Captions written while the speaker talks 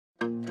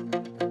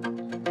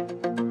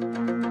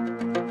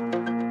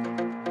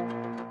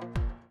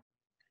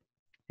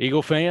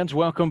Eagle fans,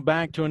 welcome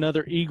back to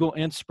another Eagle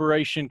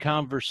Inspiration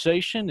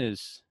Conversation.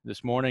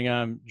 This morning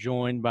I'm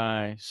joined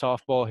by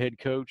softball head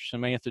coach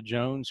Samantha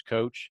Jones.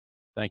 Coach,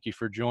 thank you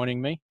for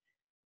joining me.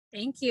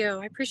 Thank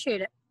you. I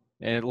appreciate it.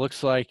 And it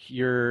looks like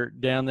you're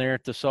down there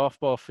at the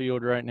softball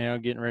field right now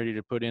getting ready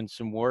to put in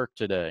some work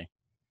today.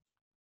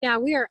 Yeah,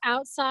 we are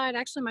outside.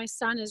 Actually, my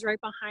son is right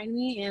behind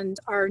me, and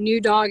our new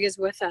dog is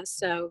with us.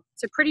 So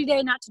it's a pretty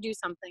day not to do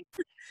something.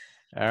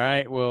 All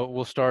right. Well,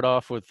 we'll start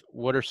off with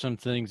what are some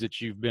things that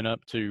you've been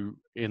up to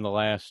in the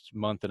last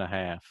month and a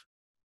half?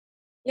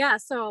 Yeah,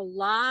 so a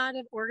lot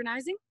of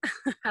organizing,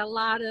 a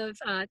lot of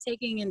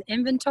taking an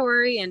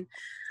inventory and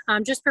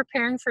just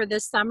preparing for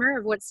this summer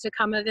of what's to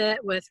come of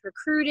it with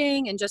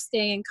recruiting and just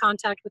staying in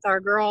contact with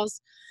our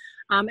girls.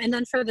 And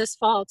then for this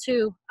fall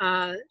too,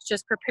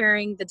 just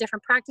preparing the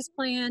different practice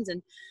plans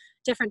and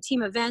different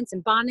team events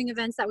and bonding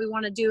events that we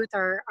want to do with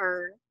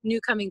our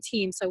new coming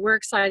team. So we're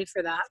excited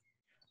for that.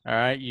 All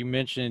right. You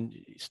mentioned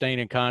staying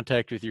in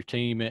contact with your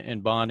team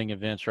and bonding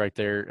events right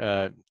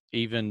there.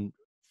 Even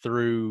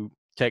through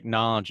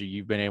technology,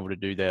 you've been able to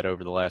do that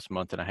over the last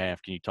month and a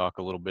half. Can you talk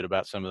a little bit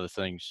about some of the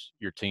things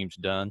your team's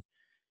done?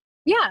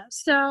 Yeah.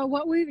 So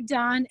what we've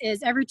done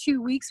is every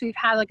 2 weeks, we've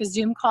had like a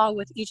Zoom call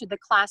with each of the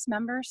class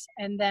members,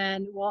 and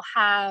then we'll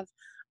have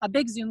a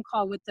big Zoom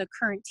call with the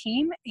current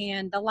team.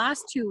 And the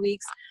last 2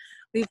 weeks,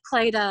 we've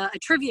played a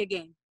trivia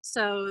game.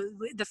 So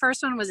the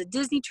first one was a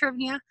Disney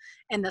trivia,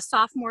 and the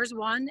sophomores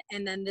won.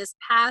 And then this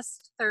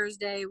past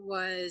Thursday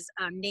was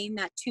Name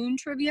That Tune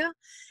trivia,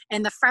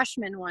 and the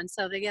freshmen won.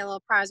 So they get a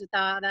little prize with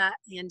all that.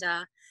 And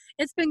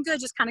it's been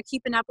good just kind of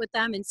keeping up with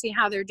them and see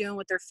how they're doing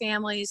with their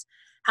families,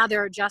 how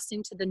they're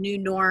adjusting to the new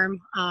norm,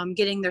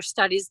 getting their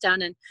studies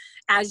done. And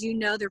as you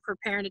know, they're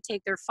preparing to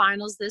take their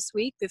finals this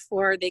week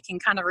before they can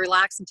kind of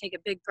relax and take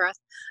a big breath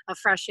of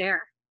fresh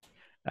air.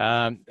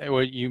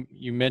 Well,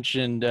 you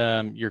mentioned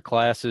your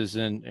classes,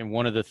 and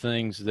one of the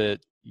things that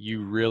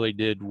you really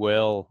did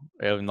well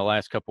in the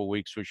last couple of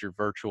weeks was your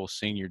virtual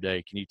senior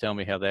day. Can you tell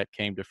me how that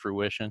came to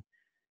fruition?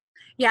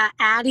 Yeah,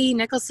 Addie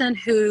Nicholson,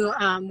 who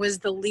was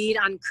the lead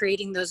on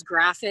creating those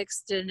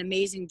graphics, did an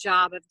amazing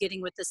job of getting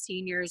with the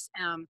seniors,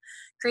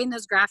 creating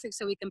those graphics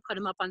so we can put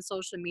them up on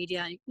social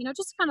media. You know,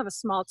 just kind of a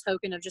small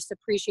token of just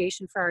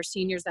appreciation for our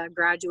seniors that have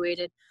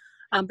graduated.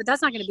 But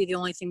that's not going to be the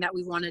only thing that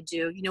we want to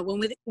do. You know,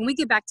 when we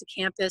get back to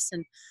campus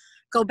and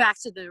go back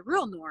to the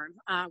real norm,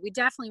 we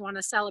definitely want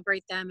to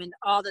celebrate them and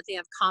all that they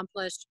have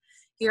accomplished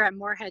here at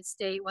Morehead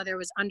State, whether it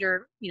was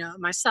under, you know,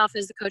 myself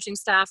as the coaching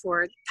staff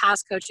or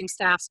past coaching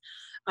staffs.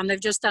 They've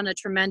just done a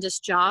tremendous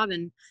job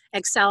and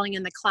excelling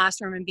in the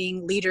classroom and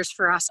being leaders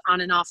for us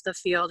on and off the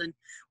field. And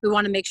we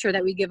want to make sure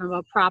that we give them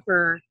a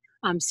proper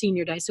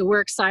senior day. So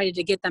we're excited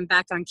to get them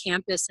back on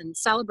campus and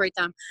celebrate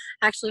them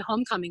actually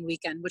homecoming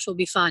weekend, which will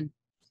be fun.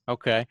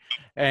 Okay.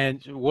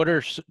 And what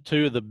are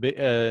two of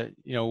the,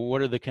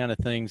 what are the kind of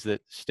things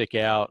that stick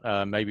out,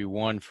 maybe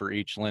one for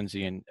each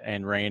Lindsay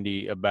and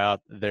Randy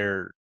about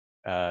their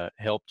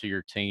help to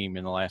your team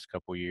in the last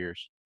couple of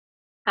years?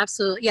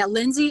 Absolutely. Yeah,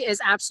 Lindsay is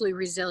absolutely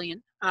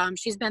resilient.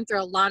 She's been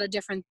through a lot of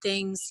different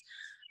things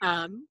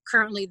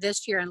currently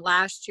this year and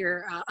last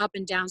year, up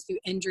and downs through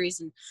injuries.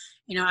 And,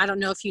 you know, I don't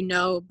know if you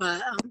know,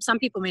 but some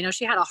people may know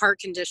she had a heart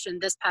condition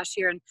this past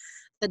year. And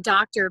the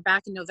doctor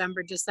back in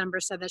November, December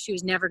said that she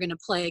was never going to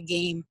play a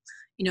game,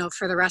 you know,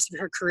 for the rest of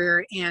her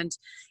career. And,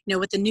 you know,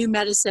 with the new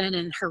medicine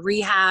and her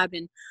rehab,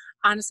 and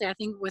honestly, I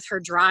think with her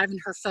drive and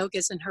her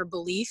focus and her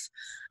belief,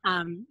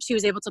 she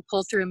was able to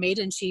pull through and made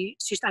it. And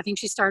I think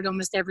she started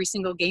almost every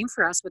single game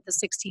for us with the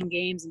 16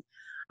 games.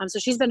 And so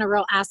she's been a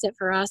real asset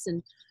for us,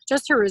 and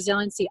just her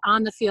resiliency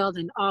on the field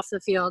and off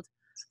the field.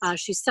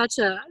 She's such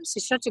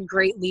a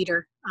great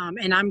leader.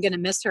 And I'm going to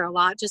miss her a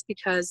lot just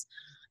because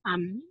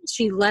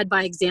she led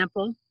by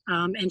example,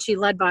 and she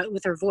led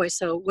with her voice.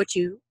 So what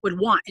you would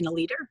want in a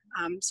leader.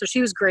 So she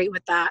was great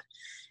with that.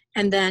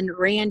 And then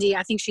Randy,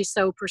 I think she's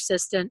so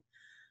persistent.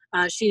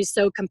 She's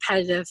so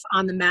competitive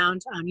on the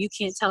mound. You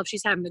can't tell if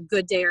she's having a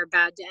good day or a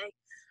bad day.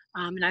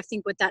 And I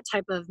think with that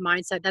type of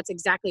mindset, that's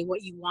exactly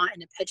what you want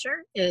in a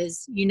pitcher,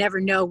 is you never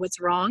know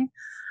what's wrong.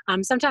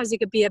 Sometimes it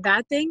could be a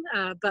bad thing,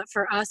 but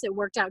for us, it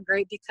worked out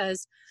great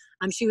because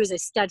she was a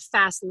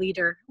steadfast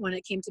leader when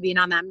it came to being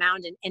on that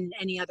mound in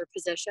any other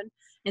position.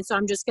 And so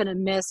I'm just going to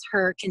miss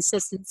her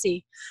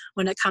consistency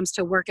when it comes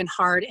to working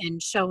hard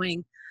and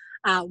showing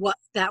what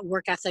that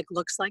work ethic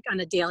looks like on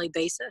a daily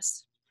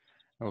basis.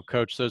 Well,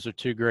 Coach, those are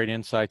two great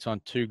insights on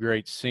two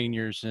great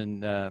seniors,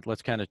 and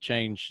let's kind of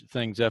change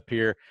things up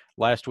here.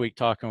 Last week,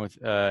 talking with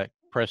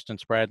Preston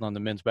Spradlin, the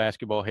men's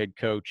basketball head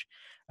coach,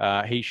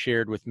 he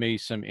shared with me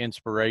some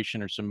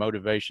inspiration or some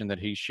motivation that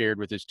he shared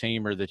with his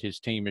team or that his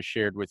team has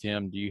shared with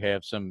him. Do you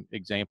have some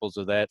examples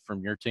of that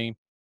from your team?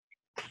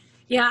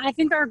 Yeah, I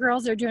think our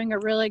girls are doing a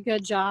really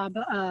good job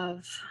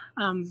of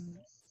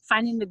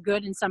finding the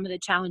good in some of the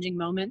challenging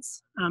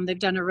moments. They've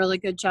done a really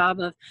good job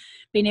of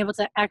being able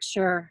to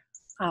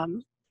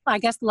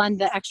lend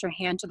the extra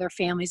hand to their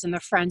families and their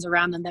friends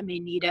around them that may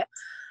need it.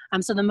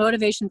 So the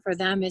motivation for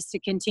them is to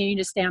continue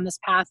to stay on this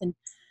path. And,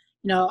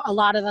 a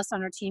lot of us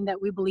on our team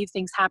that we believe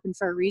things happen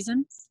for a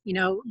reason.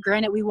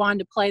 Granted, we wanted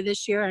to play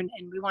this year and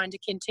we wanted to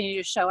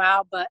continue to show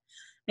out, but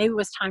maybe it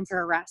was time for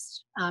a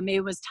rest. Maybe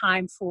it was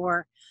time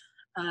for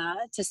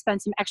to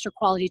spend some extra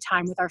quality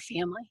time with our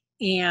family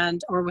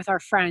or with our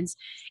friends.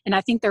 And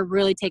I think they're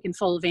really taking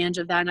full advantage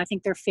of that. And I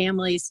think their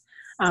families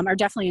are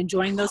definitely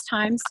enjoying those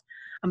times.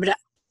 But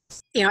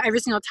every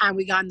single time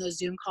we got in those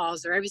Zoom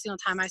calls, or every single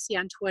time I see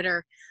on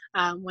Twitter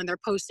when they're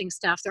posting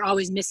stuff, they're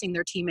always missing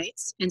their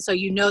teammates. And so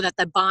that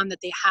the bond that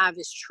they have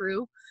is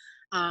true,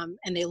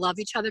 and they love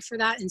each other for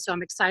that. And so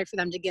I'm excited for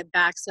them to get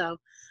back. So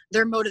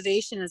their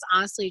motivation is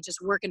honestly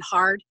just working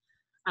hard,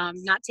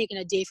 not taking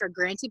a day for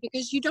granted,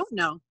 because you don't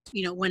know,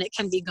 when it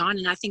can be gone.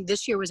 And I think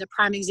this year was a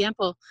prime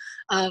example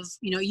of,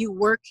 you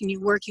work and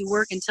you work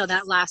until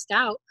that last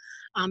out,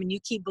 and you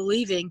keep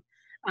believing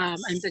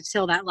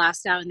until that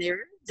last out. And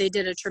they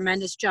did a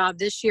tremendous job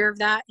this year of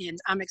that. And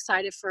I'm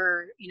excited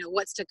for,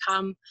 what's to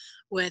come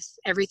with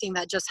everything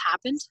that just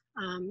happened.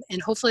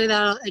 And hopefully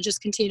that'll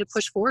just continue to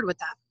push forward with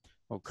that.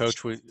 Well,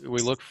 Coach, we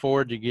look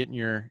forward to getting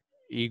your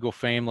Eagle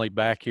family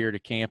back here to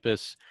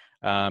campus.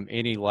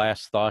 Any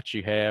last thoughts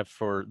you have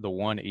for the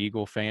One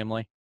Eagle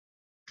family?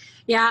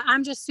 Yeah,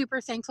 I'm just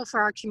super thankful for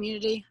our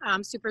community.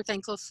 I'm super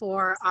thankful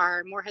for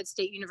our Morehead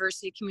State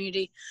University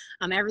community.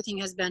 Everything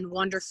has been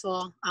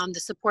wonderful. The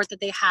support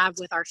that they have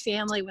with our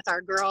family, with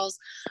our girls.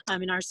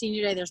 In our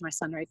senior day, there's my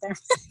son right there.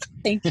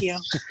 Thank you.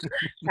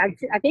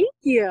 Thank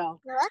you.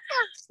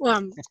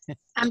 Well,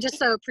 I'm just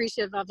so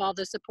appreciative of all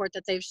the support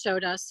that they've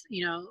showed us,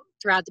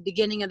 throughout the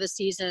beginning of the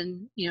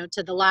season,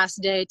 to the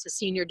last day, to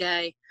senior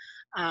day.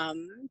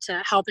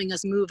 To helping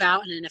us move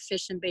out on an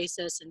efficient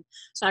basis. And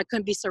so I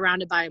couldn't be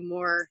surrounded by a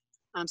more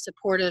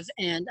supportive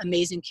and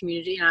amazing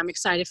community. And I'm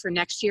excited for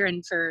next year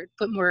and for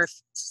put more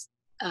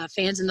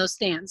fans in those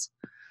stands.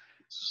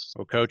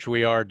 Well, Coach,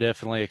 we are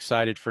definitely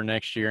excited for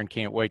next year and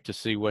can't wait to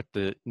see what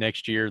the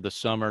next year, the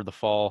summer, the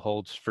fall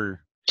holds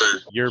for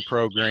your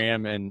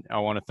program. And I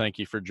want to thank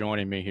you for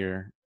joining me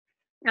here.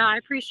 I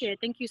appreciate it.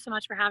 Thank you so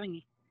much for having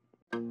me.